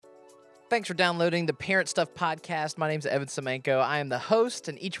Thanks for downloading the Parent Stuff Podcast. My name is Evan Semenko. I am the host,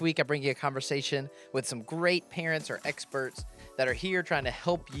 and each week I bring you a conversation with some great parents or experts that are here trying to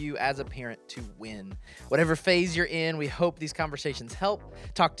help you as a parent to win. Whatever phase you're in, we hope these conversations help.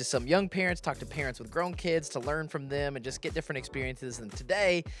 Talk to some young parents, talk to parents with grown kids to learn from them and just get different experiences. And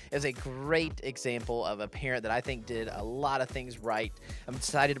today is a great example of a parent that I think did a lot of things right. I'm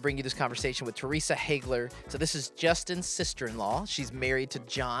excited to bring you this conversation with Teresa Hagler. So this is Justin's sister-in-law. She's married to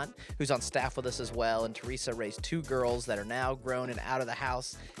John, who's on staff with us as well. And Teresa raised two girls that are now grown and out of the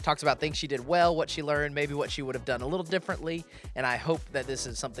house. Talks about things she did well, what she learned, maybe what she would have done a little differently. And I hope that this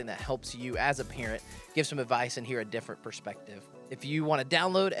is something that helps you as a parent give some advice and hear a different perspective. If you want to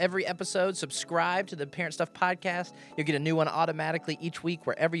download every episode, subscribe to the Parent Stuff Podcast. You'll get a new one automatically each week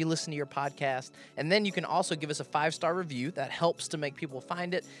wherever you listen to your podcast. And then you can also give us a 5-star review. That helps to make people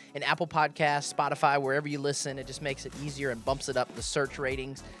find it in Apple Podcasts, Spotify, wherever you listen. It just makes it easier and bumps it up the search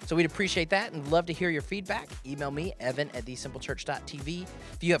ratings. So we'd appreciate that and love to hear your feedback. Email me, evan@thesimplechurch.tv.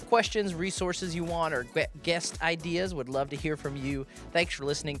 If you have questions, resources you want, or guest ideas, would love to hear from you. Thanks for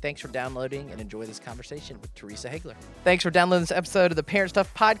listening. Thanks for downloading, and enjoy this conversation with Teresa Hagler. Thanks for downloading this episode of the Parent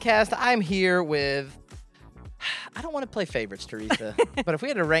Stuff Podcast. I'm here with, I don't want to play favorites, Teresa, but if we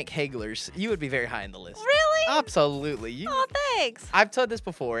had to rank Haglers, you would be very high in the list. Really? Absolutely. Oh, thanks. I've told this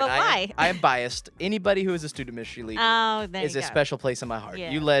before, But and why? I am biased. Anybody who is a student ministry leader Oh, there is you a go. special place in my heart.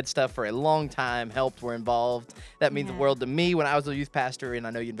 Yeah. You led stuff for a long time, helped, were involved. That means the Yeah. world to me when I was a youth pastor, and I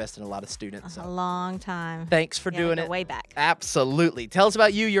know you invested in a lot of students. A So long time. thanks for Yeah, doing go it. way back. Absolutely. Tell us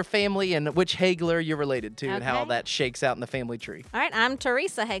about you, your family, and which Hagler you're related to and how Okay. that shakes out in the family tree. All right, I'm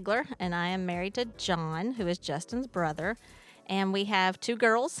Teresa Hagler, and I am married to John, who is Justin's brother. And we have two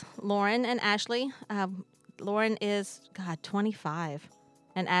girls, Lauren and Ashley. Lauren is, 25,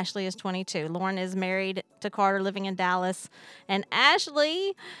 and Ashley is 22. Lauren is married to Carter, living in Dallas, and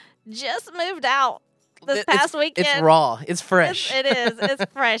Ashley just moved out this past weekend. It's raw. It's fresh. It is. It's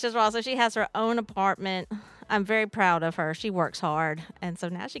fresh as well. So she has her own apartment. I'm very proud of her. She works hard, and so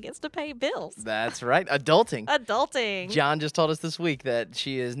now she gets to pay bills. That's right. Adulting. Adulting. John just told us this week that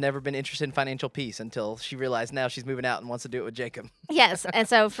she has never been interested in financial peace until she realized now she's moving out and wants to do it with Jacob. Yes, and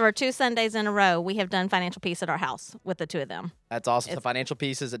so for 2 Sundays in a row, we have done financial peace at our house with the two of them. That's awesome. So financial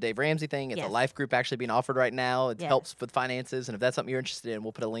peace is a Dave Ramsey thing. It's a Yes. life group actually being offered right now. It Yes. helps with finances. And if that's something you're interested in,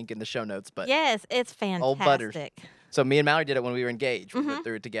 we'll put a link in the show notes. But Yes, it's Old butters. fantastic. So me and Mallory did it when we were engaged. We went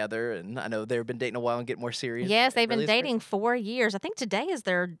through it together. And I know they've been dating a while and getting more serious. Yes, It they've been really is great. dating 4 years. I think today is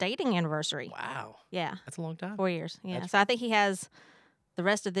their dating anniversary. Wow. Yeah, That's a long time. 4 years. Yeah, That's- so I think he has the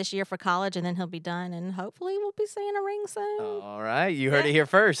rest of this year for college, and then he'll be done, and hopefully we'll be seeing a ring soon. All right. You heard it here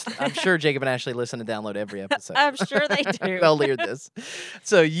first. I'm sure Jacob and Ashley listen and download every episode. I'm sure they do. They'll hear this.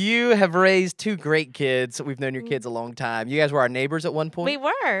 So you have raised two great kids. We've known your kids a long time. You guys were our neighbors at one point. We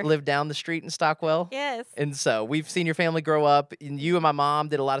were. Lived down the street in Stockwell. Yes. And so we've seen your family grow up. And you and my mom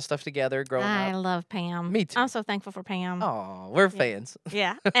did a lot of stuff together growing I up. love Pam. Me too. I'm so thankful for Pam. Oh, we're fans.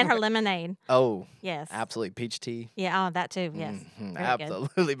 Yeah, and her lemonade. Oh, Yes. absolutely. Peach tea. Yeah, oh, that too. Yes. Mhm, Very good.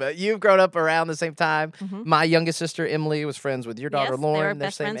 absolutely. But you've grown up around the same time. Mhm. My youngest sister, Emily, was friends with your daughter, Yes, Lauren. they were They're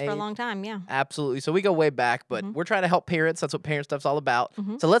best same friends for a age. long time. Yeah. Absolutely. So we go way back, but Mhm. we're trying to help parents. That's what parent stuff's all about.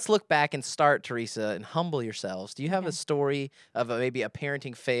 Mhm. So let's look back and start, Teresa, and humble yourselves. Do you have a Okay. story of maybe a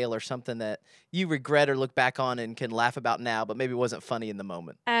parenting fail or something that you regret or look back on and can laugh about now, but maybe wasn't funny in the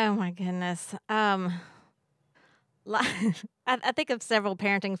moment? Oh my goodness. I think of several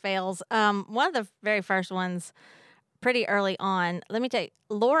parenting fails. One of the very first ones, pretty early on. Let me tell you,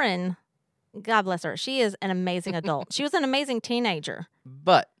 Lauren. God bless her. She is an amazing adult. She was an amazing teenager.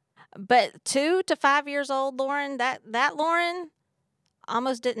 But But 2 to 5 years old, Lauren, that Lauren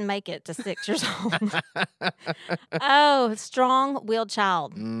almost didn't make it to 6 years old. Oh, strong-willed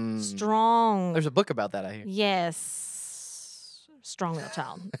child. Strong. there's a book about that, I hear. Yes. Strong-willed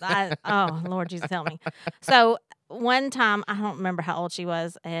child. Oh, Lord Jesus, help me. So one time, I don't remember how old she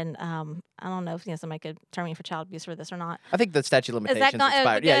was, and I don't know if somebody could term me for child abuse for this or not. I think the statute of Is limitations that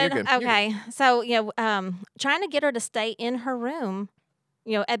expired. Yeah, you're good. You're good. Okay. So, trying to get her to stay in her room,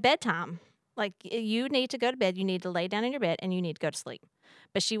 at bedtime. Like, you need to go to bed, you need to lay down in your bed, and you need to go to sleep.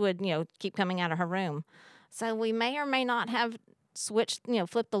 But she would, keep coming out of her room. So we may or may not have switched,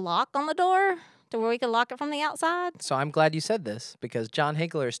 flipped the lock on the door to where we could lock it from the outside. So I'm glad you said this because John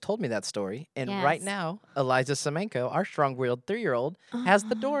Hagler has told me that story. And right Yes. now, Eliza Semenko, our strong-willed 3-year-old, has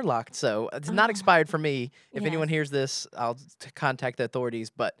the door locked. So it's not Oh. expired for me. If anyone Yes. hears this, I'll contact the authorities.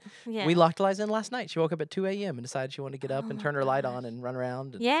 But Yes. we locked Eliza in last night. She woke up at 2 a.m. and decided she wanted to get up Oh and my turn her light gosh. on and run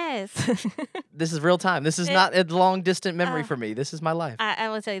around. And Yes. this is real time. This is It- not a long, distant memory Oh. for me. This is my life. I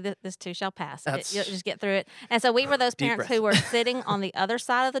will tell you, this too shall pass. That's- You'll just get through it. And so we were those Deep parents breath. who were sitting on the other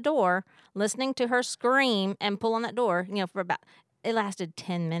side of the door, listening to her scream and pull on that door. For about it lasted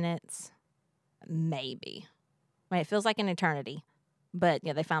 10 minutes, maybe. I mean, it feels like an eternity, but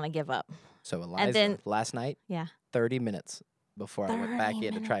they finally give up. So Eliza, then- last night, Yeah. 30 minutes before I went back 30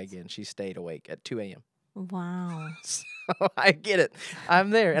 in to try minutes. again, she stayed awake at 2 a.m. Wow. So I get it.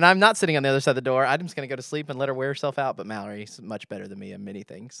 I'm there. And I'm not sitting on the other side of the door. I'm just going to go to sleep and let her wear herself out. But Mallory's much better than me in many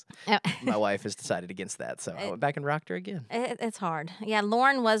things. My wife has decided against that. So I went back and rocked her again. It's hard. Yeah,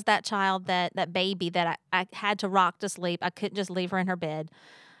 Lauren was that child, that baby that I had to rock to sleep. I couldn't just leave her in her bed.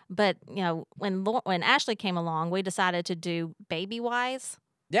 But when Ashley came along, we decided to do Baby Wise.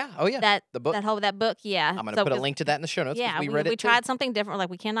 Yeah. Oh, yeah. That the book. that book. Yeah, I'm going to So, put a 'cause- link to that in the show notes. 'Cause Yeah, we read it we too. tried something different. Like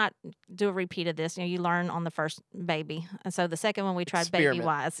we cannot do a repeat of this. You learn on the first baby, and so the second one we tried Baby Experiment.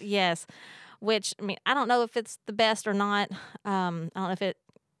 Wise. Yes, which I don't know if it's the best or not. I don't know if it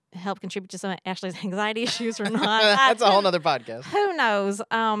helped contribute to some of Ashley's anxiety issues or not. That's a whole nother podcast. Who knows?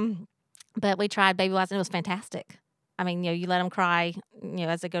 But we tried Baby Wise and it was fantastic. I mean, you let them cry,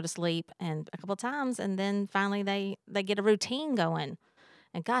 as they go to sleep, and a couple of times, and then finally they get a routine going.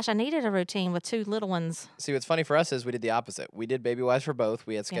 And gosh, I needed a routine with 2 little ones. See, what's funny for us is we did the opposite. We did Baby Wise for both.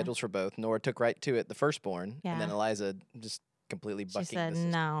 We had Yeah. schedules for both. Nora took right to it, the firstborn. And then Yeah. Eliza just completely bucking She said the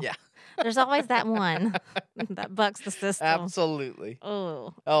system. no. Yeah. There's always that one that bucks the system. Absolutely.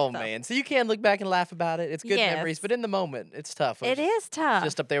 Oh, Oh, So- man. So you can look back and laugh about it. It's good memories. Yes. But in the moment, it's tough. it is tough.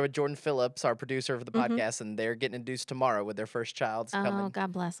 Just up there with Jordan Phillips, our producer for the Mhm. podcast, and they're getting induced tomorrow with their first child's Oh, coming.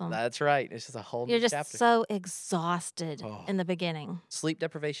 God bless them. That's right. It's just a whole You're new just chapter. so exhausted Oh. in the beginning. Sleep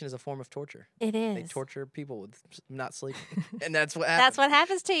deprivation is a form of torture. It They is. torture people with not sleeping, and that's what That's happens. what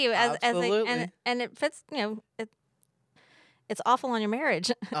happens to you Absolutely. and it fits. It's awful on your marriage.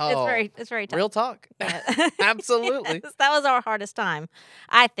 Oh, it's very tough. Real talk. Yeah. Absolutely. Yes, that was our hardest time,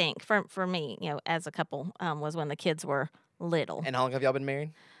 I think, for me, as a couple, was when the kids were little. And how long have y'all been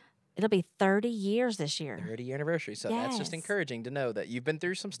married? It'll be 30 years this year. 30-year anniversary. So that's just Yes. encouraging to know that you've been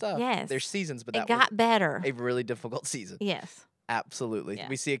through some stuff. Yes. There's seasons, but It that got better. was a really difficult season. Yes. Absolutely. Yeah.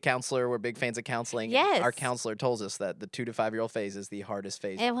 We see a counselor. We're big fans of counseling. and Our Yes. counselor tells us that the 2 to 5-year-old phase is the hardest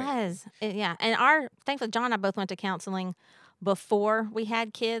phase. It of parenting. was. Yeah. And thankfully, John and I both went to counseling before we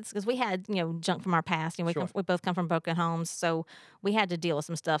had kids because we had, junk from our past. Sure. We both come from broken homes. So we had to deal with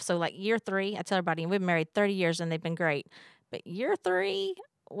some stuff. So, like year 3, I tell everybody, we've been married 30 years and they've been great. But year 3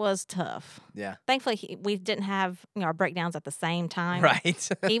 was tough. Yeah. Thankfully, we didn't have our breakdowns at the same time. Right.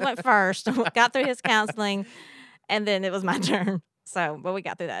 He went first, got through his counseling, and then it was my turn. So, but we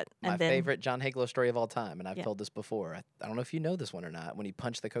got through that. My And then, favorite John Hagler story of all time, and I've Yeah. told this before. I don't know if you know this one or not. When he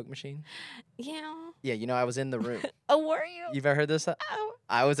punched the Coke machine. Yeah. Yeah, I was in the room. Oh, were you? You've ever heard this? Oh.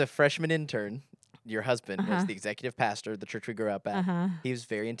 I was a freshman intern. Your husband was Uh-huh. the executive pastor of the church we grew up at. Uh-huh. He was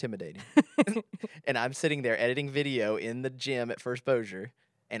very intimidating. And I'm sitting there editing video in the gym at First Bossier,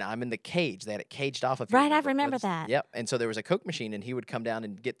 and I'm in the cage. They had it caged off. If you Right, I remember What's- that. Yep. And so there was a Coke machine, and he would come down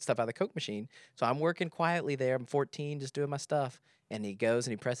and get stuff out of the Coke machine. So I'm working quietly there. I'm 14, just doing my stuff. And he goes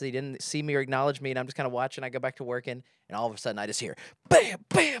and he presses. He didn't see me or acknowledge me, and I'm just kind of watching. I go back to working, and all of a sudden I just hear bam,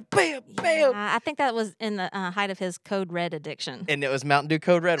 bam, bam, bam. Yeah, I think that was in the height of his Code Red addiction. And it was Mountain Dew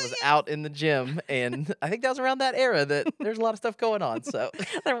Code Red was out in the gym, and I think that was around that era that there's a lot of stuff going on. So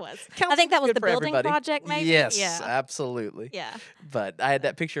There was. I counseling's think that was good the for building everybody. project, maybe. Yes, Yeah. absolutely. Yeah. But I had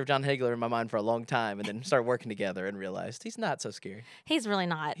that picture of John Hagler in my mind for a long time, and then started working together and realized he's not so scary. He's really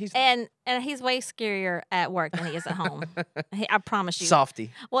not. He's- and he's way scarier at work than he is at home. I promise you.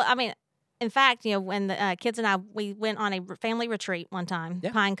 Softy. Well, I mean, in fact, when the kids and I, we went on a family retreat one time,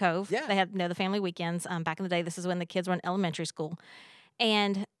 Yeah. Pine Cove. Yeah. They had, the family weekends back in the day. This is when the kids were in elementary school.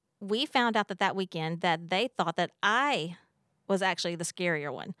 And we found out that weekend that they thought that I was actually the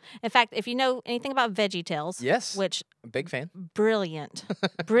scarier one. In fact, if you know anything about Veggie Tales, Yes. which Big fan. brilliant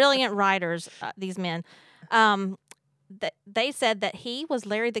writers, these men, they said that he was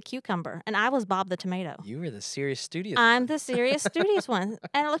Larry the Cucumber and I was Bob the Tomato. You were the serious studious. I'm the serious, studious one.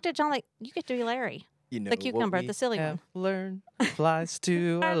 And I looked at John like, you get to be Larry. you know the cucumber, what we the silly one. have learned applies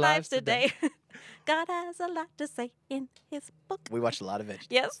to Our lives today. today. God has a lot to say in his book. We watched a lot of Veggie.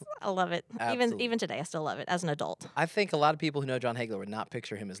 Yes, I love it. Absolutely. Even today, I still love it as an adult. I think a lot of people who know John Hagler would not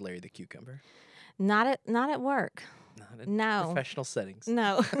picture him as Larry the Cucumber. Not at work. No. in No. professional settings.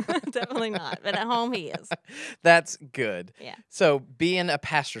 No, definitely not. But at home, he is. That's good. Yeah. So being a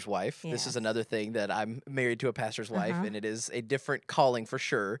pastor's wife, this Yes. is another thing that I'm married to a pastor's wife, Uh-huh. and it is a different calling for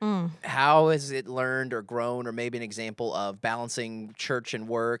sure. Mm. How has it learned or grown, or maybe an example of balancing church and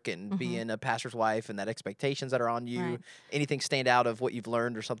work and being a pastor's wife and that expectations that are on you? Right. Anything stand out of what you've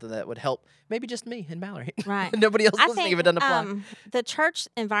learned or something that would help maybe just me and Mallory? Right. Nobody else I listening think if it doesn't apply. the church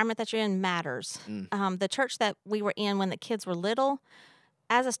environment that you're in matters. The church that we were in when the kids were little,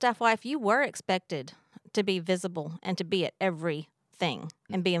 as a staff wife, you were expected to be visible and to be at everything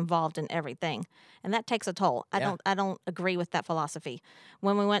and be involved in everything, and that takes a toll. Yeah. I don't agree with that philosophy.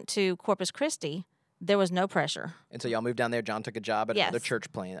 When we went to Corpus Christi, there was no pressure. And so y'all moved down there. John took a job at another Yes.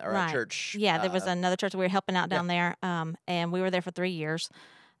 church plant or Right. a church. Yeah, there was another church we were helping out yeah. down there, and we were there for 3 years,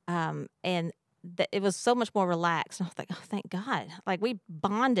 and it was so much more relaxed. And I was like, oh, thank God! Like we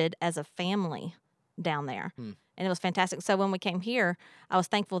bonded as a family down there, and it was fantastic. So when we came here, I was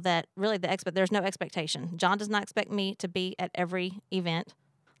thankful that really there's no expectation. John does not expect me to be at every event.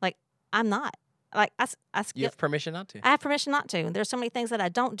 Like I'm not. Like I You skip. have permission not to. I have permission not to. There's so many things that I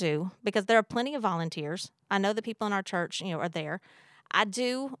don't do because there are plenty of volunteers. I know the people in our church, are there. I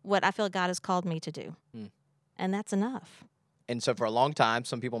do what I feel God has called me to do, and that's enough. And so for a long time,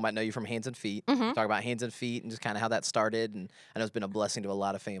 some people might know you from Hands and Feet. Mhm. Talk about Hands and Feet and just kind of how that started. And I know it's been a blessing to a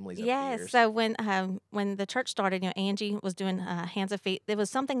lot of families over the Yes. years. So when the church started, Angie was doing Hands and Feet. It was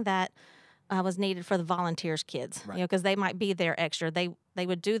something that was needed for the volunteers' kids, Right. because they might be there extra. They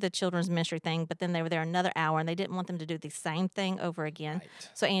would do the children's ministry thing, but then they were there another hour, and they didn't want them to do the same thing over again. Right.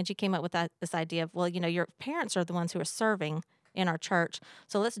 So Angie came up with this idea of, well, your parents are the ones who are serving in our church,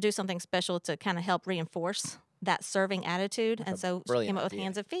 so let's do something special to kind of help reinforce that serving attitude. And so she brilliant came up with idea.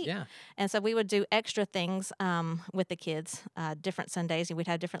 Hands and Feet. Yeah. And so we would do extra things with the kids, different Sundays, and we'd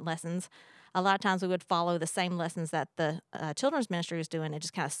have different lessons. A lot of times we would follow the same lessons that the children's ministry was doing and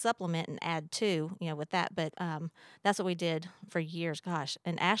just kind of supplement and add to, with that. But that's what we did for years. Gosh,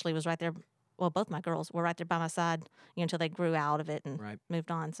 and Ashley was right there. Well, both my girls were right there by my side, until they grew out of it and Right.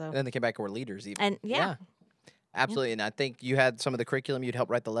 moved on. So And then they came back and were leaders even. and yeah. Absolutely. And I think you had some of the curriculum. You'd help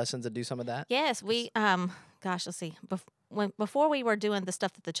write the lessons and do some of that. Yes, we gosh, let's see. Before we were doing the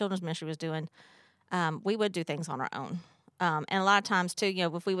stuff that the children's ministry was doing, we would do things on our own. And a lot of times too,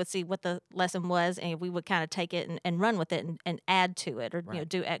 if we would see what the lesson was, and we would kind of take it and run with it and add to it, or Right.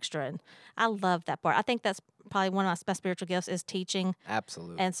 do extra. And I love that part. I think that's probably one of my spiritual gifts is teaching.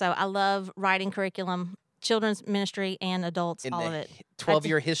 Absolutely. And so I love writing curriculum, children's ministry and adults, In all the of it.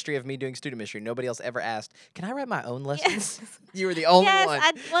 12-year history of me doing student ministry, nobody else ever asked, can I write my own lessons? You were the only Yes, one.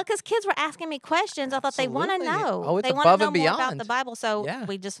 well, because kids were asking me questions. I thought they want to Absolutely. know. Oh, it's they want to above know and more about beyond. the Bible. So Yeah.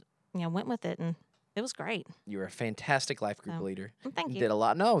 we just went with it, and it was great. You were a fantastic life group So, leader. Thank you. Did a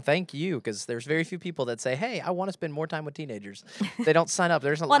lot. No, thank you, because there's very few people that say, "Hey, I want to spend more time with teenagers." They don't sign up.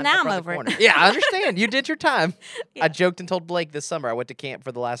 There's a Well, line now up I'm around over the it. corner. Yeah, I understand. You did your time. Yeah. I joked and told Blake this summer I went to camp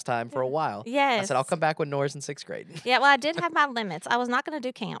for the last time for a while. Yes. I said I'll come back when Nora's in 6th grade. Yeah, well, I did have my limits. I was not going to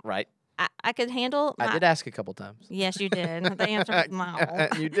do camp. Right. I could handle. I did ask a couple times. Yes, you did. The answer was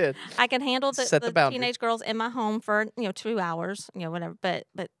no. You did. I can handle Set the the boundary. teenage girls in my home for 2 hours, whatever. But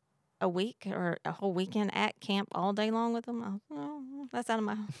a week or a whole weekend at camp all day long with them, that's out of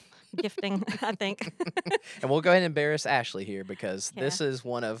my gifting, I think. And we'll go ahead and embarrass Ashley here because Yeah. this is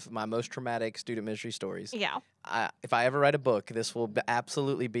one of my most traumatic student ministry stories. Yeah. If I ever write a book, this will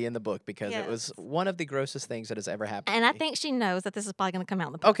absolutely be in the book because it was Yes. one of the grossest things that has ever happened. And to I me. think she knows that this is probably going to come out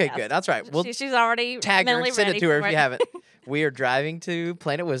in the podcast. Okay, good. That's right. We'll She's already tag her mentally and send it ready to her for if you it. haven't. We are driving to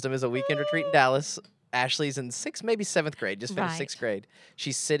Planet Wisdom as a weekend retreat in Dallas. Ashley's in 6th, maybe 7th grade, just finished Right. 6th grade.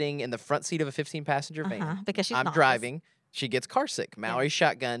 She's sitting in the front seat of a 15-passenger van. Because she's I'm nauseous. driving. She gets car sick. Mallory's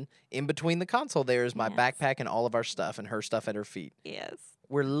shotgun. In between the console, there is my Yes. backpack and all of our stuff and her stuff at her feet. Yes.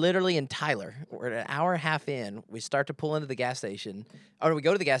 We're literally in Tyler. We're an hour and a half in. We start to pull into the gas station. Or we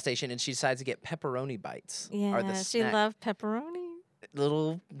go to the gas station, and she decides to get pepperoni bites. Or the Yeah, she snack. loved pepperoni.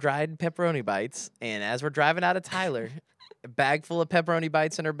 Little dried pepperoni bites. And as we're driving out of Tyler, a bag full of pepperoni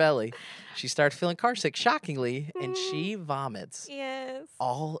bites in her belly, she starts feeling car sick, shockingly, and she vomits Yes.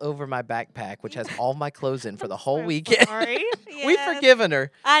 all over my backpack, which has all my clothes in for the whole So weekend. sorry. We've Yes. forgiven her.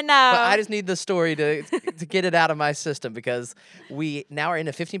 I know. But I just need the story to get it out of my system because we now are in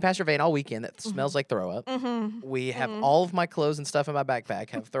a 15-passenger van all weekend that smells like throw up. Mm-hmm. We have all of my clothes and stuff in my backpack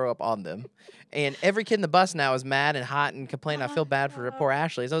have throw up on them. And every kid in the bus now is mad and hot and complaining. I feel bad for poor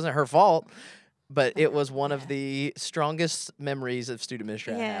Ashley. It wasn't her fault. But it was one of the strongest memories of student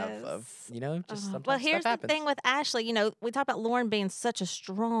ministry I have of, just sometimes Well, here's stuff happens. the thing with Ashley. We talk about Lauren being such a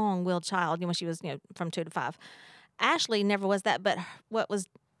strong-willed child. When she was, from 2 to 5. Ashley never was that. But what was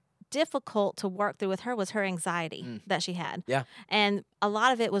difficult to work through with her was her anxiety that she had. Yeah. And a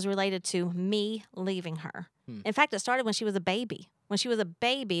lot of it was related to me leaving her. In fact, it started when she was a baby. When she was a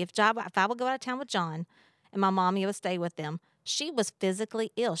baby, if I would go out of town with John and my mommy would stay with them, she was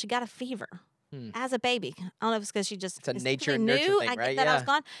physically ill. She got a fever as a baby. I don't know if it's because she just It's a nature and knew nurture thing, I, right? that I was Yeah.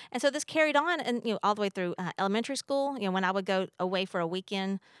 gone. And so this carried on and, all the way through elementary school. When I would go away for a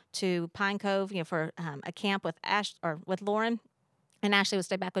weekend to Pine Cove, for a camp with with Lauren, and Ashley would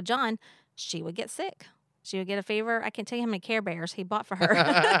stay back with John, she would get sick. She would get a fever. I can't tell you how many Care Bears he bought for her,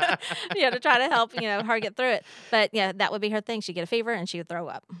 to try to help, her get through it. But yeah, that would be her thing. She'd get a fever and she would throw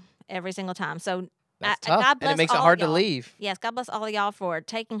up every single time. So That's tough. God And bless it makes it all hard to y'all. leave. Yes, God bless all of y'all for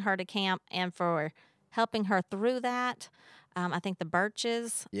taking her to camp and for helping her through that. I think the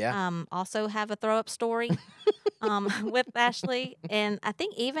Birches also have a throw up story with Ashley. And I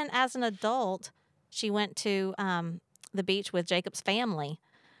think even as an adult, she went to the beach with Jacob's family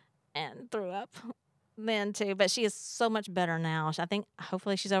and threw up then too. But she is so much better now. I think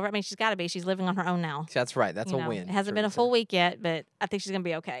hopefully she's over. I mean, she's got to be. She's living on her own now. That's right. That's You a know, win. It hasn't been a Teresa. full week yet, but I think she's going to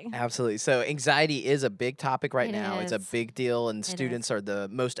be okay. Absolutely. So anxiety is a big topic right It now. It's a is. big deal, and It students are the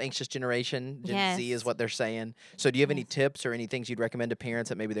most anxious generation. Gen Z is Yes. what they're saying. So do you have any tips or any things you'd recommend to parents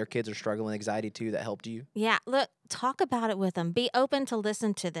that maybe their kids are struggling with anxiety too that helped you? Yeah, look, talk about it with them. Be open to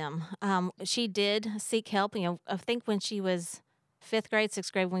listen to them. She did seek help. I think when she was 5th grade,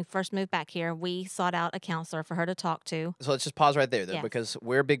 6th grade, when we first moved back here, we sought out a counselor for her to talk to. So let's just pause right there, though, Yes. because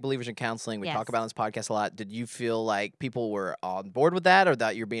we're big believers in counseling. We Yes. talk about it on this podcast a lot. Did you feel like people were on board with that, or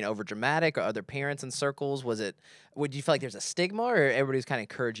that you're being over dramatic, or other parents in circles? Would you feel like there's a stigma, or everybody's kind of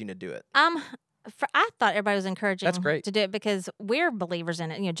encouraging you to do it? I thought everybody was encouraging great. to do it because we're believers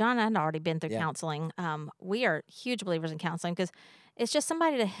in it. John and I had already been through Yeah. counseling. We are huge believers in counseling because it's just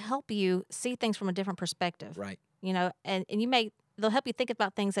somebody to help you see things from a different perspective. Right. And they'll help you think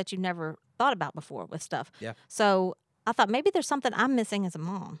about things that you never thought about before with stuff. Yeah. So I thought maybe there's something I'm missing as a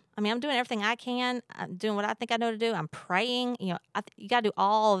mom. I mean, I'm doing everything I can. I'm doing what I think I know to do. I'm praying. You got to do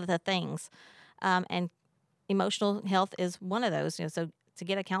all of the things. And emotional health is one of those. So to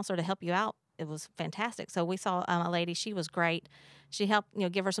get a counselor to help you out, it was fantastic. So we saw a lady. She was great. She helped,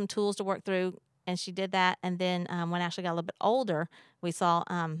 give her some tools to work through, and she did that. And then when Ashley got a little bit older, we saw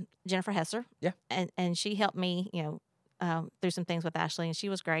Jennifer Hesser. Yeah. And she helped me, through some things with Ashley, and she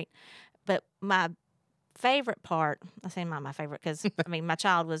was great. But my favorite part, I say my favorite because, my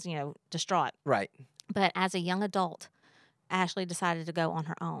child was, distraught. Right. But as a young adult, Ashley decided to go on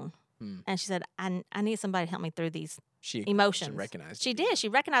her own. And she said, I need somebody to help me through these She emotions. recognized She you. did. She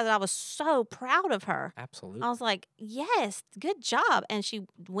recognized that I was so proud of her. Absolutely. I was like, yes, good job. And she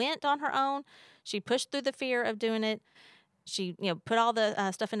went on her own. She pushed through the fear of doing it. She, put all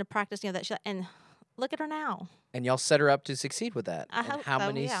the stuff into practice, and look at her now. And y'all set her up to succeed with that. I And hope how so,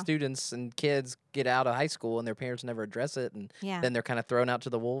 many yeah. students and kids get out of high school and their parents never address it, and Yeah. then they're kind of thrown out to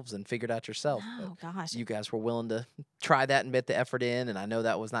the wolves and figured out yourself. Oh, gosh. You guys were willing to try that and put the effort in, and I know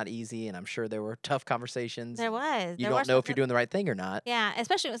that was not easy, and I'm sure there were tough conversations. There was. You There were don't know if some- you're doing the right thing or not. Yeah,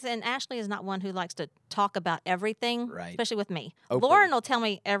 especially and Ashley is not one who likes to talk about everything, Right. especially with me. Open. Lauren will tell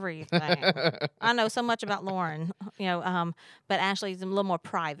me everything. I know so much about Lauren, but Ashley's a little more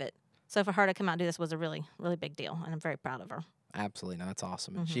private. So for her to come out and do this was a really, really big deal, and I'm very proud of her. Absolutely. No, that's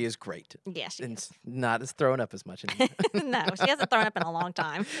awesome. And she is great. Yeah, she And is. not as thrown up as much anymore. No, she hasn't thrown up in a long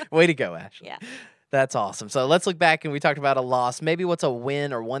time. Way to go, Ashley. Yeah. That's awesome. So let's look back, and we talked about a loss. Maybe what's a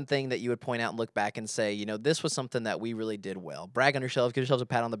win or one thing that you would point out and look back and say, this was something that we really did well. Brag on yourselves, give yourselves a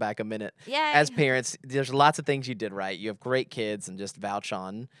pat on the back a minute. Yay. As parents, there's lots of things you did right. You have great kids, and just vouch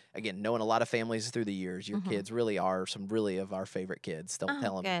on, again, knowing a lot of families through the years, your kids really are some really of our favorite kids. Don't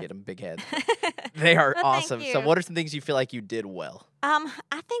tell them, good. get them big heads. They are Well, thank awesome. So you. what are some things you feel like you did well? I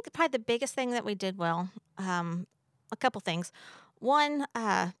think probably the biggest thing that we did well, a couple things. One,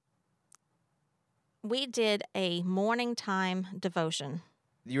 we did a morning time devotion.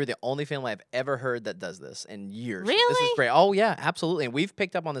 You're the only family I've ever heard that does this in years. This is Really? great. Oh, yeah, absolutely. And we've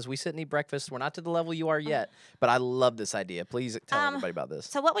picked up on this. We sit and eat breakfast. We're not to the level you are yet, but I love this idea. Please tell everybody about this.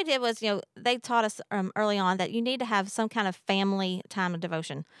 So what we did was, they taught us early on that you need to have some kind of family time of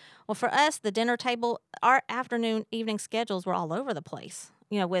devotion. Well, for us, the dinner table, our afternoon, evening schedules were all over the place.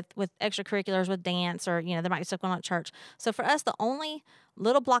 With extracurriculars, with dance, or there might be stuff going on at church. So for us, the only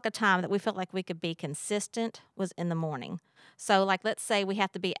little block of time that we felt like we could be consistent was in the morning. So, like, let's say we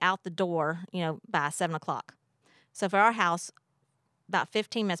have to be out the door, by 7:00. So for our house, about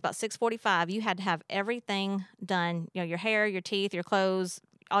 15 minutes, about 6:45, you had to have everything done. Your hair, your teeth, your clothes,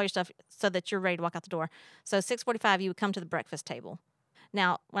 all your stuff, so that you're ready to walk out the door. So 6:45, you would come to the breakfast table.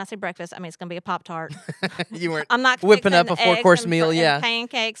 Now, when I say breakfast, I mean it's going to be a Pop-Tart. You weren't I'm not whipping up fixing a 4-course eggs meal, and yeah.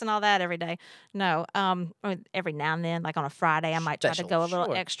 pancakes and all that every day. No, I mean, every now and then, like on a Friday, I might try to Special, go a little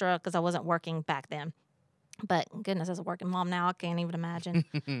sure. extra because I wasn't working back then. But goodness, as a working mom now, I can't even imagine.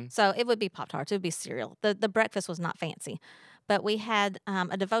 So it would be Pop-Tarts. It would be cereal. The breakfast was not fancy. But we had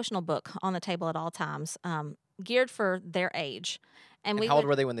a devotional book on the table at all times, geared for their age. And And we how old would,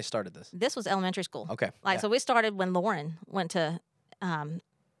 were they when they started this? this was elementary school. Okay. Like, yeah. so we started when Lauren went to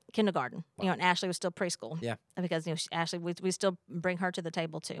kindergarten, Wow. and Ashley was still preschool. Yeah. Because, Ashley, we still bring her to the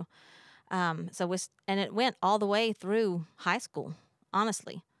table too. And it went all the way through high school,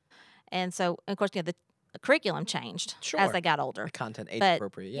 honestly. And so, of course, the curriculum changed Sure. as they got older. The content age But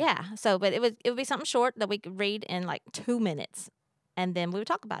appropriate. yeah. So, but it would be something short that we could read in like 2 minutes, and then we would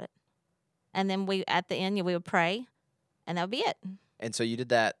talk about it. And then at the end, we would pray, and that would be it. And so you did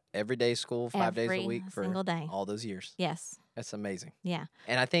that every day school, 5 days a Every week for single day. all those years. Yes. That's amazing. Yeah.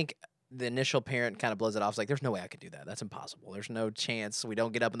 And I think the initial parent kind of blows it off. It's like, there's no way I could do that. That's impossible. There's no chance. We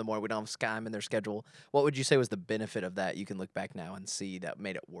don't get up in the morning. We don't have time in their schedule. What would you say was the benefit of that? You can look back now and see that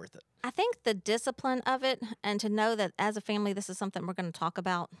made it worth it. I think the discipline of it, and to know that as a family, this is something we're going to talk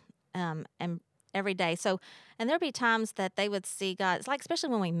about, and every day. So, and there'd be times that they would see God. It's like, especially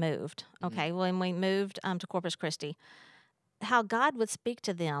when we moved. Okay, when we moved to Corpus Christi, how God would speak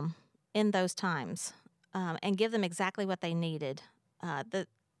to them in those times, and give them exactly what they needed.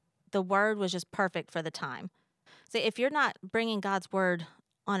 The word was just perfect for the time. So, if you're not bringing God's word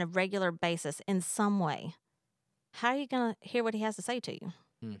on a regular basis in some way, how are you going to hear what He has to say to you?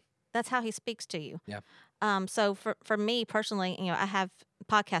 That's how He speaks to you. Yeah. So for me personally, I have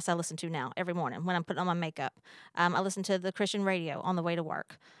podcasts I listen to now every morning when I'm putting on my makeup. I listen to the Christian radio on the way to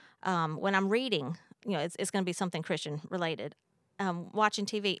work. When I'm reading, it's going to be something Christian related. Watching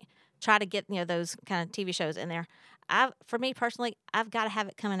TV, try to get those kind of TV shows in there. For me personally, I've got to have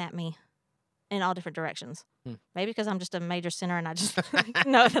it coming at me in all different directions. Maybe because I'm just a major sinner and I just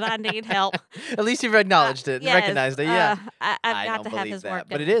know that I need help. At least you've acknowledged it and Yes, recognized it. Yeah. I've got don't to have believe His that. work.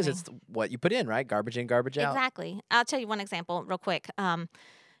 But in it is. me. It's what you put in, right? Garbage in, garbage out. Exactly. I'll tell you one example real quick.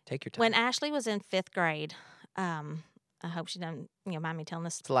 Take your time. When Ashley was in 5th grade, I hope she doesn't mind me telling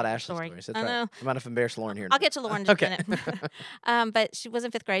this. It's a lot of Ashley story. stories. That's I right. know. I might have embarrassed Lauren here. I'll get to Lauren in just Okay. a minute. But she was in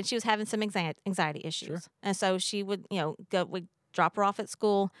 5th grade. She was having some anxiety issues. Sure. And so she would, we'd drop her off at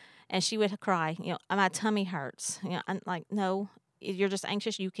school and she would cry, my tummy hurts. I'm like, no, you're just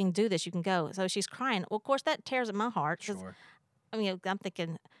anxious. You can do this. You can go. So she's crying. Well, of course, that tears at my heart. 'Cause, Sure. I'm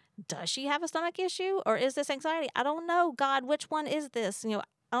thinking, does she have a stomach issue or is this anxiety? I don't know, God, which one is this? I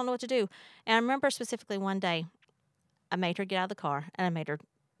don't know what to do. And I remember specifically one day, I made her get out of the car and I made her,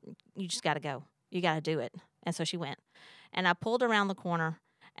 you just got to go. You got to do it. And so she went. And I pulled around the corner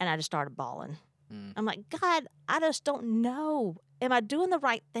and I just started bawling. I'm like, God, I just don't know. Am I doing the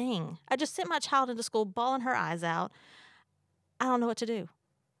right thing? I just sent my child into school bawling her eyes out. I don't know what to do.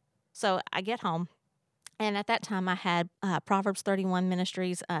 So I get home. And at that time, I had Proverbs 31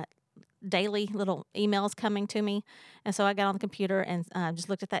 Ministries daily little emails coming to me. And so I got on the computer and just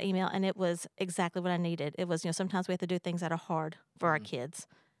looked at that email, and it was exactly what I needed. It was, sometimes we have to do things that are hard for our kids,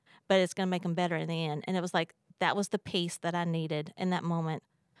 but it's going to make them better in the end. And it was like, that was the peace that I needed in that moment.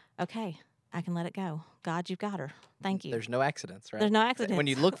 Okay, I can let it go. God, you've got her. Thank you. There's no accidents, right? There's no accidents. When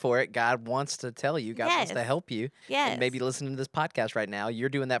you look for it, God wants to tell you. God wants to Yes. help you. Yes. And maybe listening to this podcast right now, you're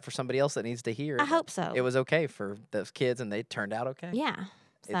doing that for somebody else that needs to hear it. I hope so. It was okay for those kids, and they turned out okay. Yeah.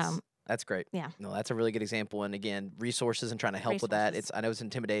 So, That's great. yeah. No, that's a really good example. And again, resources and trying to help with that. Resources. I know it's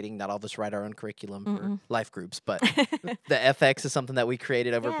intimidating. Not all of us write our own curriculum for Mm-mm. life groups, but the FX is something that we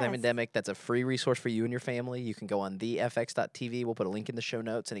created over the Yes. pandemic. That's a free resource for you and your family. You can go on thefx.tv. We'll put a link in the show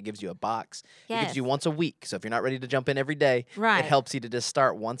notes, and it gives you a box. It Yes. gives you once a week. So if you're not ready to jump in every day, Right. it helps you to just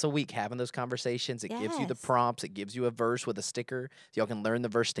start once a week having those conversations. It gives you the Yes. prompts. It gives you a verse with a sticker. So y'all can learn the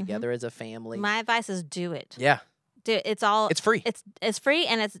verse together as a family. My advice is do it. Yeah. Do it. It's all. It's free. It's free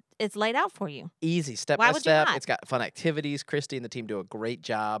and it's laid out for you. Easy, step Why by would you step. not? It's got fun activities. Christy and the team do a great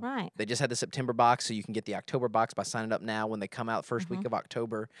job. Right. They just had the September box, so you can get the October box by signing up now when they come out first week of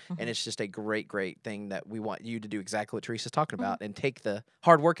October. And it's just a great, great thing that we want you to do exactly what Teresa's talking about and take the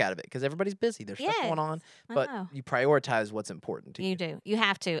hard work out of it because everybody's busy. There's stuff going on, I but know. you prioritize what's important to you. You do. You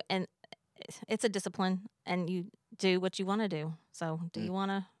have to, and it's a discipline, and you do what you want to do. So, do you want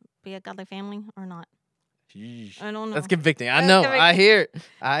to be a godly family or not? Sheesh. I don't know. That's convicting. I That's know. I convicting. hear it.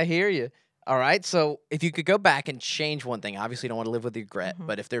 I hear you. All right. So if you could go back and change one thing, obviously you don't want to live with regret,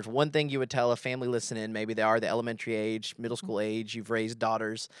 but if there's one thing you would tell a family listening, maybe they are the elementary age, middle school age, you've raised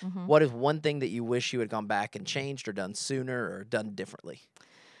daughters, what is one thing that you wish you had gone back and changed or done sooner or done differently?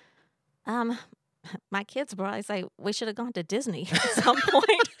 my kids probably say we should have gone to Disney at some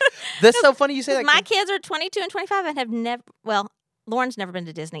point. That's so funny you say that. My kids are 22 and 25 and have never, well, Lauren's never been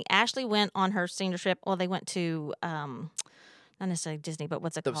to Disney. Ashley went on her senior trip. Well, they went to, not necessarily Disney, but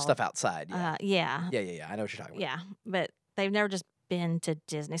what's it The called? stuff outside. Yeah. Yeah. Yeah. I know what you're talking about. Yeah. But they've never just been to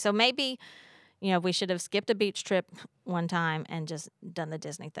Disney. So maybe, we should have skipped a beach trip one time and just done the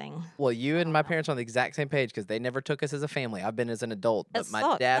Disney thing. Well, you and my parents are on the exact same page because they never took us as a family. I've been as an adult, but It's my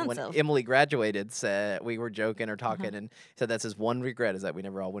so dad, when expensive. Emily graduated, said we were joking or talking, and said that's his one regret is that we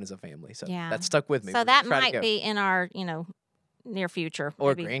never all went as a family. So Yeah. that stuck with me. So We're gonna that try to might go. be in our, near future.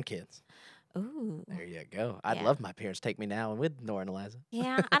 Or maybe. grandkids. Ooh. There you go. I'd Yeah. love my parents to take me now and with Nora and Eliza.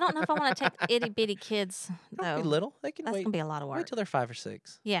 Yeah, I don't know if I want to take itty bitty kids Don't though. be little. They can That's wait. gonna be a lot of Wait work. till they're 5 or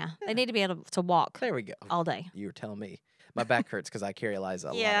 6. Yeah, Yeah. they need to be able to walk There we go. all day. You were telling me. My back hurts because I carry Eliza a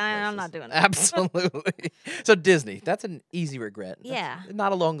lot of Yeah, I'm places. not doing it. Absolutely. So Disney, that's an easy regret. That's Yeah.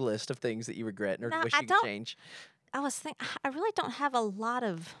 not a long list of things that you regret or No, wish I you could don't- change, I was thinking, I really don't have a lot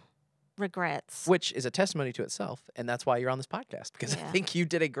of regrets. which is a testimony to itself. And that's why you're on this podcast, because I Yeah. think you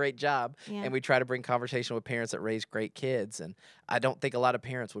did a great job. Yeah. And we try to bring conversation with parents that raise great kids. And I don't think a lot of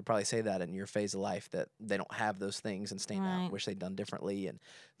parents would probably say that in your phase of life, that they don't have those things and stand out, Right. wish they'd done differently. And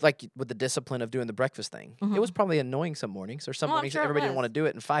like with the discipline of doing the breakfast thing, it was probably annoying some mornings, or some Oh, I'm mornings sure it everybody didn't was. want to do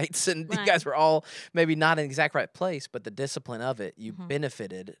it in fights. And you Right. guys were all maybe not in the exact right place, but the discipline of it, you Mhm.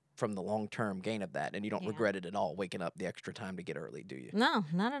 benefited from the long-term gain of that. And you don't Yeah. regret it at all, waking up the extra time to get early, do you? No,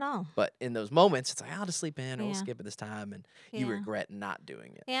 not at all. But in those moments, it's like, I'll just sleep in or we'll Yeah. skip it this time. And you Yeah. regret not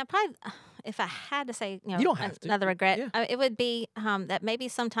doing it. Yeah, probably if I had to say, You don't have to. another regret, Yeah. it would be that maybe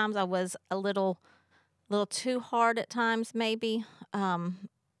sometimes I was a little too hard at times, maybe a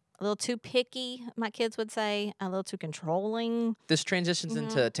little too picky. My kids would say a little too controlling. This transitions Mhm.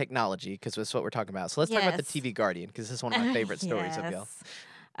 into technology because that's what we're talking about. So let's talk about the Yes. TV Guardian because this is one of my favorite stories of y'all. Yes.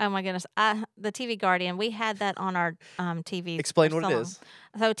 Oh my goodness, the TV Guardian. We had that on our TV. Explain for what so it long. is.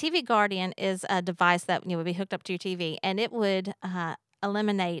 So TV Guardian is a device that would be hooked up to your TV, and it would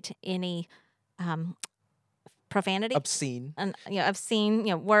eliminate any profanity Obscene. and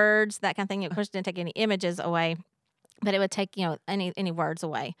obscene words, that kind of thing. Of course, it didn't take any images away, but it would take any words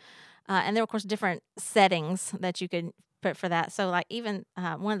away. And there were, of course, different settings that you could put for that. So like even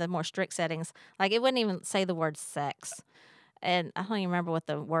one of the more strict settings, like it wouldn't even say the word sex. And I don't even remember what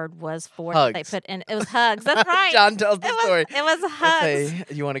the word was for it that they Hugs. put in. It was hugs. That's right. John tells the story. It was They hugs.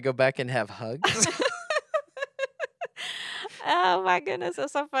 say, you want to go back and have hugs? Oh my goodness,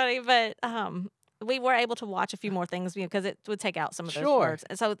 it's so funny. But we were able to watch a few more things because it would take out some of those Sure. words.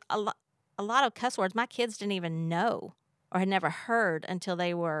 And so a lot of cuss words my kids didn't even know or had never heard until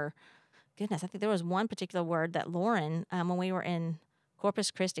they were. Goodness, I think there was one particular word that Lauren, when we were in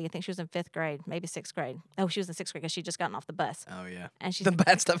Corpus Christi, I think she was in 5th grade, maybe 6th grade. Oh, she was in 6th grade because she just gotten off the bus. Oh, yeah. And she The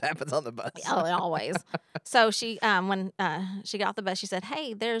bad stuff happens on the bus. Oh, always. So she, when she got off the bus, she said,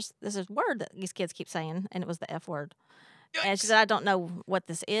 "Hey, this is a word that these kids keep saying," and it was the F word. And she Yikes. said, "I don't know what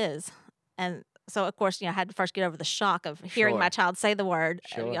this is." And so, of course, I had to first get over the shock of hearing Sure. my child say the word.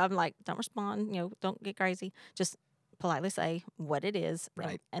 And, Sure. I'm like, "Don't respond. Don't get crazy. Just politely say what it is,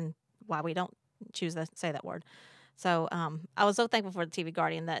 Right. and why we don't choose to say that word." So I was so thankful for the TV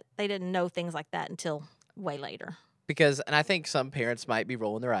Guardian that they didn't know things like that until way later. Because, and I think some parents might be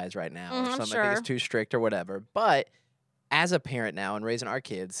rolling their eyes right now, or I'm some might think sure. it's too strict or whatever. But as a parent now and raising our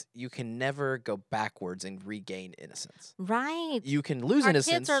kids, you can never go backwards and regain innocence. Right. You can lose Our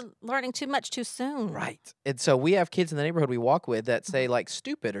innocence. kids are learning too much too soon. Right. And so we have kids in the neighborhood we walk with that say like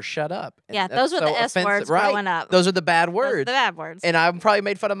stupid or shut up. And Yeah, that's those were so the S offensive. words Right. growing up. Those are the bad Those are words. the bad words. And I probably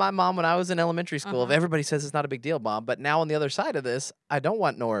made fun of my mom when I was in elementary school. If Uh-huh. everybody says it's not a big deal, Mom. But now on the other side of this, I don't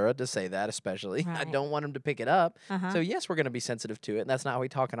want Nora to say that, especially. I Right. don't want him to pick it up. Uh-huh. So yes, we're going to be sensitive to it, and that's not how we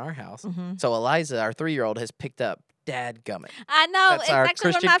talk in our house. Mhm. So Eliza, our 3-year-old, has picked up "Dad gummit." I know. That's It's our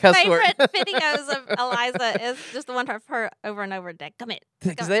actually Christian one of my cuss word. favorite videos of Eliza is just the one of her over and over. Dad, come it.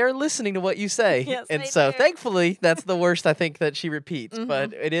 Because they are listening to what you say. Yes, and they so do. thankfully, that's the worst I think that she repeats.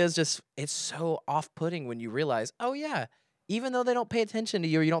 But Mhm. it is just, it's so off putting when you realize, oh, yeah, even though they don't pay attention to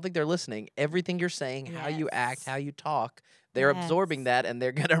you or you don't think they're listening, everything you're saying, how you act, Yes. how you talk, they're absorbing Yes. that and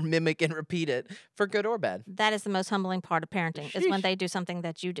they're going to mimic and repeat it for good or bad. That is the most humbling part of parenting is when Sheesh. they do something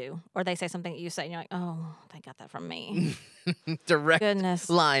that you do or they say something that you say and you're like, oh, they got that from me. Direct Goodness.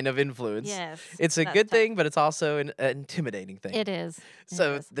 line of influence. Yes. It's a that's good tough. thing, but it's also an intimidating thing. It is. It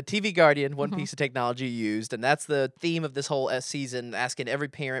So is. the TV Guardian, one Mhm. piece of technology used, and that's the theme of this whole season, asking every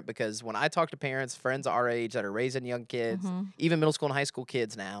parent, because when I talk to parents, friends our age that are raising young kids, Mhm. even middle school and high school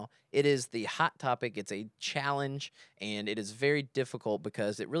kids now, It is the hot topic. It's a challenge, and it is very difficult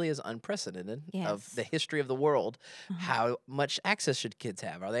because it really is unprecedented of the Yes. history of the world. Uh-huh. How much access should kids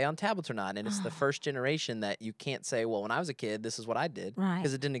have? Are they on tablets or not? And it's the Oh, first generation that you can't say, well, when I was a kid, this is what I did, right.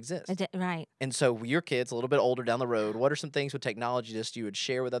 because it didn't exist. Right. And so your kids, a little bit older down the road, what are some things with technology just you would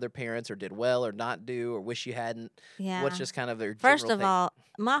share with other parents or did well or not do or wish you hadn't? What's Yeah. just kind of their First general of take? all,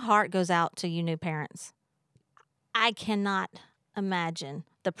 my heart goes out to you new parents. I cannot imagine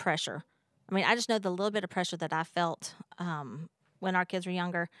the pressure. I mean, I just know the little bit of pressure that I felt when our kids were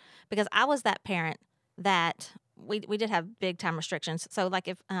younger, because I was that parent that we did have big time restrictions. So, like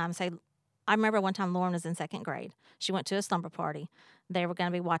if say, I remember one time Lauren was in second grade. She went to a slumber party. They were going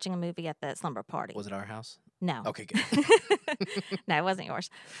to be watching a movie at that slumber party. Was it our house? No, Okay, good. no, it wasn't yours.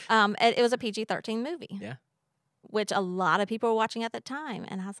 It was a PG-13 movie. Yeah. Which a lot of people were watching at the time,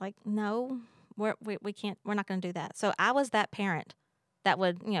 and I was like, no, we can't. We're not going to do that. So I was that parent that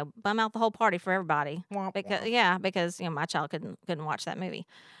would bum out the whole party for everybody Womp because womp. because my child couldn't watch that movie.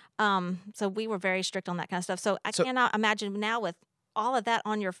 So we were very strict on that kind of stuff. So I So- cannot imagine now with all of that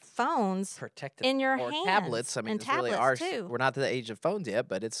on your phones. Protected In your or hands, tablets. I mean, and it's really tablets, ours. too. We're not to the age of phones yet,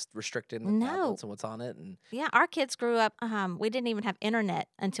 but it's restricting the No. tablets and what's on it. And Yeah, our kids grew up. We didn't even have internet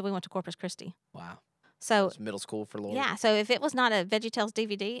until we went to Corpus Christi. wow, So it's middle school for Lord. yeah, so if it was not a VeggieTales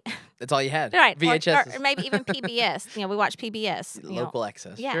DVD, That's all you had. right, VHS, or maybe even PBS. We watched PBS. local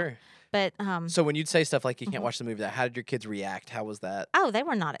access. yeah. Sure. But So when you'd say stuff like you can't Mhm. watch the movie, how did your kids react? How was that? oh, they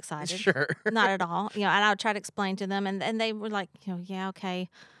were not excited. Sure. Not at all. And I would try to explain to them, and they were like, yeah, okay.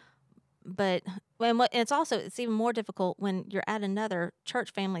 But it's even more difficult when you're at another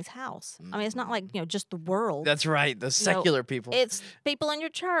church family's house. I mean, it's not like just the world. That's right. The secular people It's people in your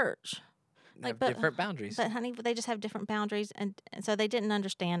church. have but- different boundaries. But honey, they just have different boundaries, and so they didn't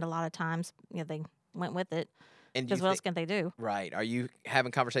understand a lot of times. They went with it And do because you what else think- can they do? Right. Are you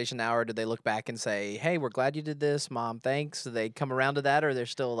having conversation now, or did they look back and say, "Hey, we're glad you did this, Mom. Thanks"? Do they come around to that, or they're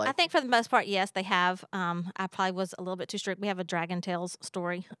still like, I think for the most part, yes, they have. I probably was a little bit too strict. We have a Dragon Tales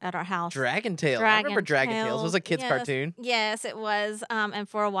story at our house. Dragon Tales? I remember Dragon Dragon Tales. It was a kids' yes. cartoon. Yes, it was. And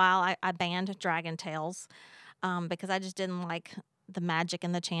for a while, I banned Dragon Tales because I just didn't like the magic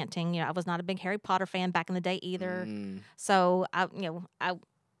and the chanting. I was not a big Harry Potter fan back in the day either. So I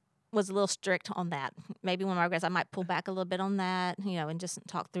was a little strict on that. Maybe when I regrets, I might pull back a little bit on that, and just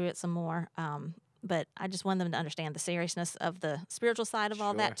talk through it some more. But I just want them to understand the seriousness of the spiritual side of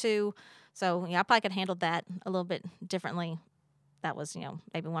all that too. So I probably could handle that a little bit differently. That was,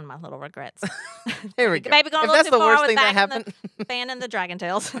 maybe one of my little regrets. Here we go. Maybe going If a little that's too the far worst with thing that banning happened, banning the Dragon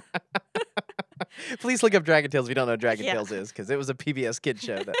Tales. please look up Dragon Tales if you don't know what Dragon Yeah. Tales is, because it was a PBS kid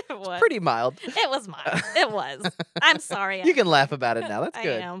show that It was. pretty mild. It was mine. It was. I'm sorry. You can laugh about it now. That's I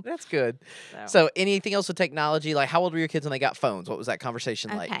good. am. That's good. So, anything else with technology? Like, how old were your kids when they got phones? What was that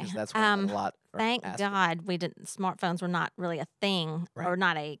conversation like? 'Cause Okay, that's what a lot. are Thank asking. God smartphones were not really a thing or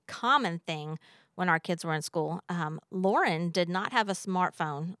not a common thing when our kids were in school. Lauren did not have a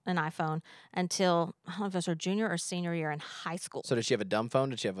smartphone, an iPhone, until I don't know if it was her junior or senior year in high school. So, did she have a dumb phone?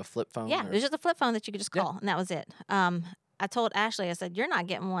 Did she have a flip phone? Yeah, or- it was just a flip phone that you could just Yeah. call, and that was it. I told Ashley, I said, "You're not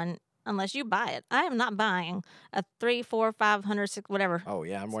getting one unless you buy it. I am not buying a 3, 4, 500, 6, whatever Oh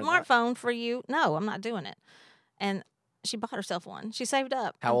yeah, I'm more than that. smartphone for you. No, I'm not doing it." And she bought herself one. She saved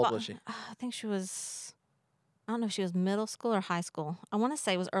up. How and old bought- was she? I think she was. I don't know if she was middle school or high school. I want to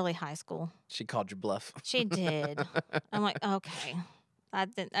say it was early high school. She called your bluff. She did. I'm like, okay, I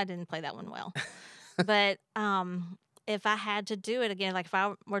didn't play that one well. But if I had to do it again, like if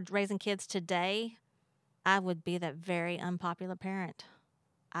I were raising kids today, I would be that very unpopular parent.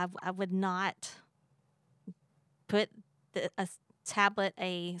 I would not put a tablet,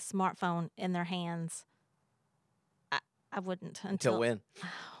 a smartphone in their hands. I wouldn't Until when? Oh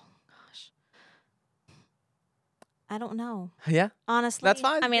gosh, I don't know. Yeah. Honestly, That's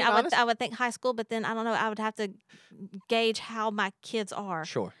fine, I mean, being honest. I would think high school, but then I don't know. I would have to gauge how my kids are.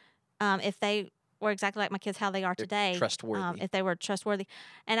 Sure. If they were exactly like my kids, how they are They're today. trustworthy. If they were trustworthy,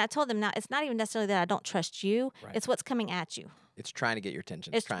 and I told them now, it's not even necessarily that I don't trust you. Right. It's what's coming at you. It's trying to get your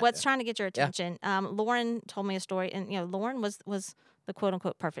attention. It's what's trying to get your attention. Lauren told me a story, and Lauren was the quote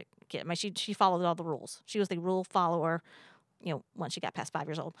unquote perfect kid. I mean, she followed all the rules. She was the rule follower. Once she got past 5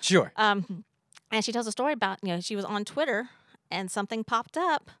 years old. Sure. And she tells a story about, she was on Twitter and something popped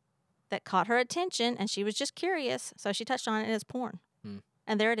up that caught her attention and she was just curious. So she touched on it and it's porn. Hmm.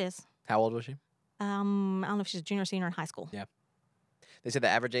 And there it is. How old was she? I don't know if she's a junior or senior in high school. Yeah. They said the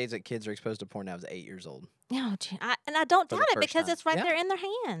average age that kids are exposed to porn now is 8 years old. No, and I don't For the doubt it first because time. it's right Yeah. there in their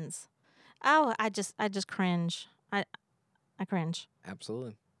hands. Oh, I just cringe. I cringe.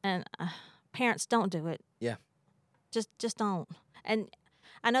 Absolutely. And parents, don't do it. Yeah. Just don't. And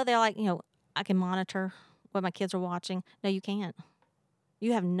I know they're like, I can monitor what my kids are watching. No, you can't.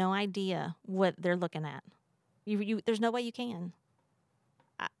 You have no idea what they're looking at. There's no way you can.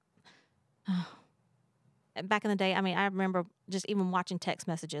 Back in the day, I remember just even watching text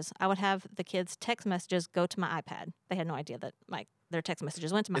messages. I would have the kids' text messages go to my iPad. They had no idea that their text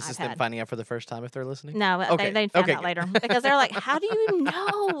messages went to my iPad. Is this them finding out for the first time if they're listening? No, Okay. they found Okay. out later because they're like, "How do you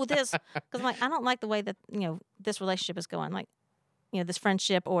know this?" Because I'm like, I don't like the way that this relationship is going. Like, this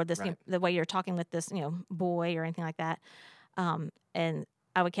friendship or this Right. the way you're talking with this boy or anything like that. And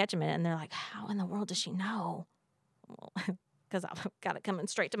I would catch them in it, and they're like, "How in the world does she know?" Because I've got it coming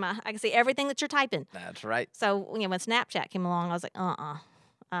straight to I can see everything that you're typing. That's right. So, when Snapchat came along, I was like,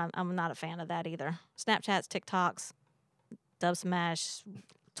 I'm not a fan of that either. Snapchats, TikToks, Dub Smash,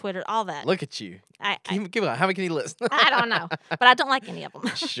 Twitter, all that. Look at you. I Give on. How many can you list? don't know, but I don't like any of them.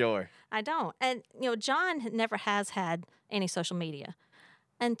 Sure. I don't. And, John never has had any social media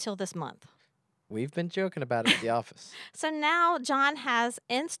until this month. We've been joking about it at the office. So now John has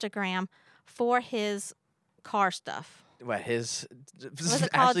Instagram for his car stuff. What, his What's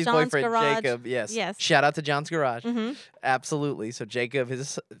it called? Ashley's John's boyfriend, Garage? Jacob. Yes. Yes. Shout out to John's Garage. Mm-hmm. Absolutely. So Jacob,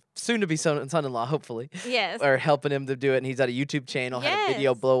 his soon-to-be son-in-law, hopefully, Yes. are helping him to do it. And he's got a YouTube channel, had a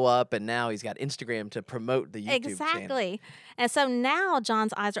video Yes. blow up, and now he's got Instagram to promote the YouTube channel. Exactly. And so now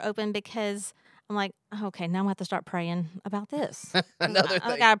John's eyes are open because I'm like, okay, now I'm going to have to start praying about this. Another I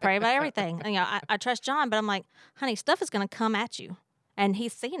thing. got to pray about everything. And, I trust John, but I'm like, honey, stuff is going to come at you. And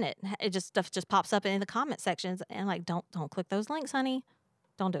he's seen it. Stuff just pops up in the comment sections. And I'm like, don't click those links, honey.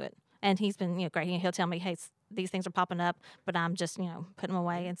 Don't do it. And he's been, great. He'll tell me, hey, these things are popping up, but I'm just, putting them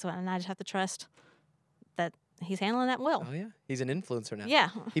away. And I just have to trust that he's handling that well. Oh, yeah. He's an influencer now. Yeah.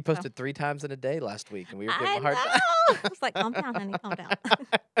 He posted 3 times in a day last week, and we were giving I him a hard know. time. It's like, calm down, honey. Calm down.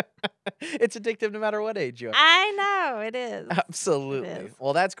 It's addictive no matter what age you are. I know. It is. Absolutely. is.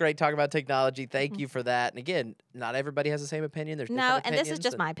 Well, that's great talking about technology. Thank you for that. And again, not everybody has the same opinion. There's No, different and this is opinions,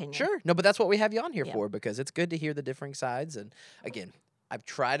 just my opinion. Sure. No, but that's what we have you on here Yeah. for, because it's good to hear the differing sides. And again, I've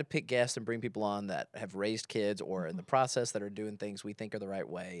tried to pick guests and bring people on that have raised kids or in the process that are doing things we think are the right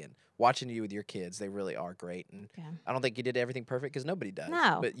way. And watching you with your kids, they really are great. And Yeah. I don't think you did everything perfect because nobody does.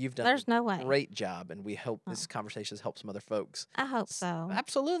 No, But you've done There's a no way. great job. And we hope this conversation has helped some other folks. I hope so.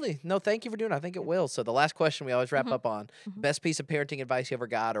 Absolutely. No, thank you for doing it. I think it will. So the last question we always wrap Mm-hmm. up on, best piece of parenting advice you ever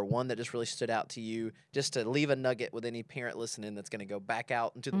got, or one that just really stood out to you, just to leave a nugget with any parent listening that's going to go back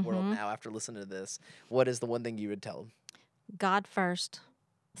out into the world Mm-hmm. now after listening to this. What is the one thing you would tell them? God first,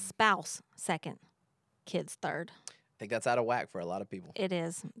 spouse second, kids third. I think that's out of whack for a lot of people. It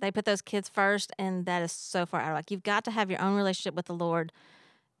is. They put those kids first, and that is so far out of whack. You've got to have your own relationship with the Lord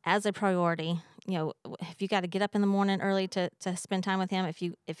as a priority. If you got to get up in the morning early to spend time with Him,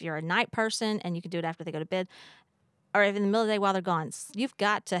 if you're a night person and you can do it after they go to bed, or even in the middle of the day while they're gone, you've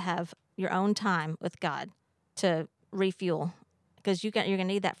got to have your own time with God to refuel, because you're going to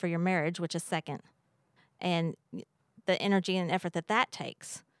need that for your marriage, which is second, and the energy and effort that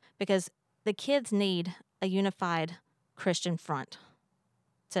takes, because the kids need a unified Christian front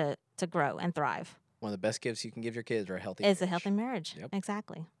to grow and thrive. One of the best gifts you can give your kids are a healthy Is a marriage. healthy marriage. Yep.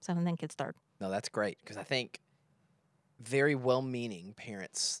 Exactly. So, and then kids third. No, that's great, because I think very well-meaning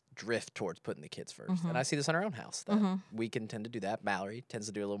parents drift towards putting the kids 1st. And I see this in our own house, that we can tend to do that. Mallory tends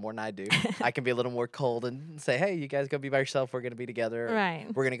to do a little more than I do. I can be a little more cold and say, hey, you guys go be by yourself. We're going to be together. Right.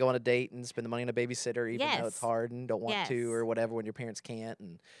 We're going to go on a date and spend the money on a babysitter, even though it's Yes. hard and don't want Yes. to, or whatever, when your parents can't.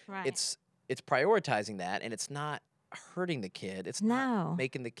 And Right. it's prioritizing that, and it's not hurting the kid. It's No. not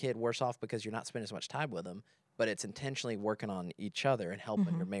making the kid worse off because you're not spending as much time with them, but it's intentionally working on each other and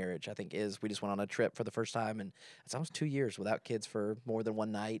helping your marriage. I think we just went on a trip for the first time, and it's almost 2 years without kids for more than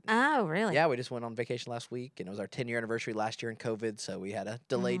one night. Oh, really? Yeah, we just went on vacation last week, and it was our 10-year anniversary last year in COVID, so we had a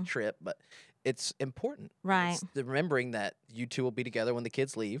delayed trip, but it's important. Right. It's remembering that you two will be together when the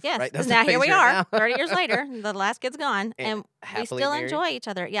kids leave. Yes. Right? That's Now the here phase we you're in are, now. 30 years later. The last kid's gone, And and we happily still married. enjoy each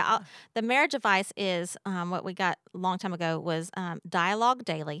other. Yeah. The marriage advice is what we got a long time ago was dialogue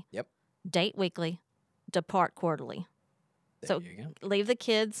daily. Yep. Date weekly. Depart quarterly. There So you go. leave the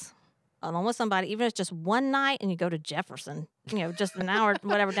kids alone with somebody, even if it's just one night and you go to Jefferson, just an hour,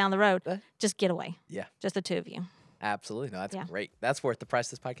 whatever down the road, just get away. Yeah. Just the two of you. Absolutely. No, that's Yeah. great. That's worth the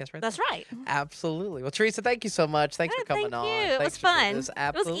price of this podcast right That's there. right. Absolutely. Well, Teresa, thank you so much. Thanks for coming Thank on. you. It Thanks was for doing fun. this. It was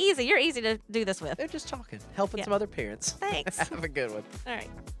Absolutely. easy. You're easy to do this with. They're just talking, helping Yeah. some other parents. Thanks. Have a good one. All right.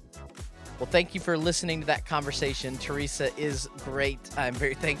 Well, thank you for listening to that conversation. Teresa is great. I'm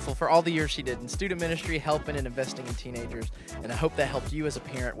very thankful for all the years she did in student ministry, helping and investing in teenagers. And I hope that helped you as a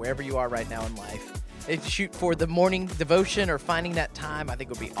parent, wherever you are right now in life. if you shoot for the morning devotion or finding that time, I think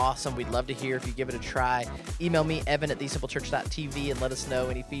would be awesome. We'd love to hear if you give it a try. Email me, evan@thesimplechurch.tv, and let us know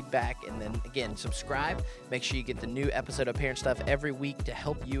any feedback. And then, again, subscribe. Make sure you get the new episode of Parent Stuff every week to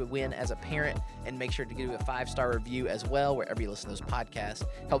help you win as a parent. And make sure to give a 5-star review as well, wherever you listen to those podcasts.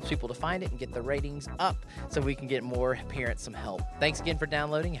 Helps people to find it and get the ratings up so we can get more parents some help. Thanks again for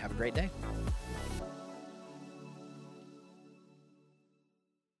downloading. Have a great day.